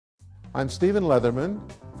I'm Stephen Leatherman.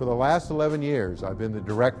 For the last 11 years, I've been the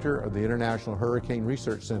director of the International Hurricane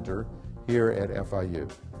Research Center here at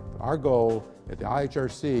FIU. Our goal at the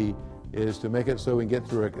IHRC is to make it so we can get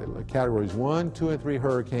through categories 1, 2, and 3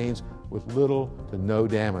 hurricanes with little to no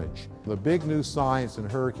damage. The big new science in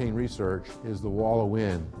hurricane research is the wall of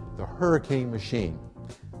wind, the hurricane machine.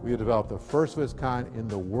 We have developed the first of its kind in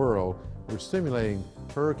the world. We're simulating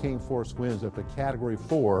hurricane force winds up to category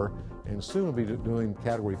 4, and soon we'll be doing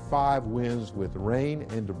category 5 winds with rain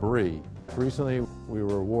and debris. Recently, we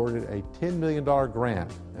were awarded a $10 million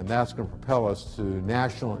grant, and that's going to propel us to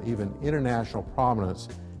national and even international prominence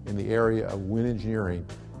in the area of wind engineering.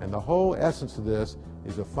 And the whole essence of this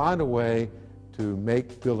is to find a way to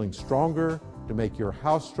make buildings stronger, to make your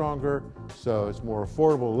house stronger, so it's more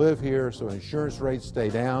affordable to live here, so insurance rates stay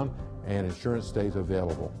down and insurance stays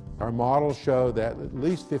available. Our models show that at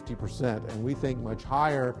least 50%, and we think much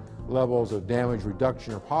higher levels of damage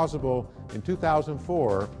reduction are possible. In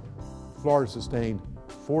 2004, Florida sustained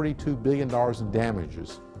 $42 billion in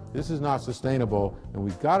damages. This is not sustainable, and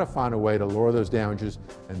we've got to find a way to lower those damages,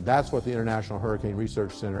 and that's what the International Hurricane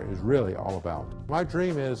Research Center is really all about. My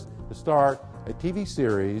dream is to start a TV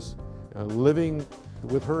series, Living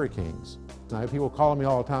with Hurricanes. I have people calling me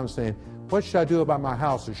all the time saying, what should I do about my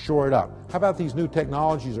house to shore it up? How about these new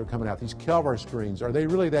technologies that are coming out, these Kelvar screens, are they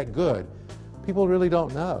really that good? People really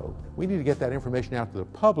don't know. We need to get that information out to the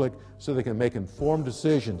public so they can make informed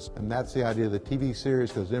decisions. And that's the idea of the TV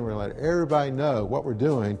series, because then we're going to let everybody know what we're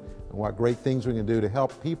doing and what great things we can do to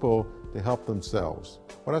help people to help themselves.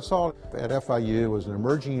 What I saw at FIU was an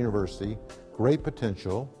emerging university, great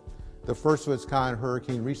potential, the first of its kind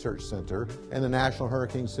Hurricane Research Center, and the National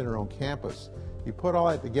Hurricane Center on campus. You put all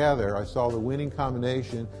that together, I saw the winning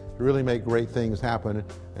combination to really make great things happen,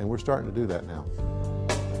 and we're starting to do that now.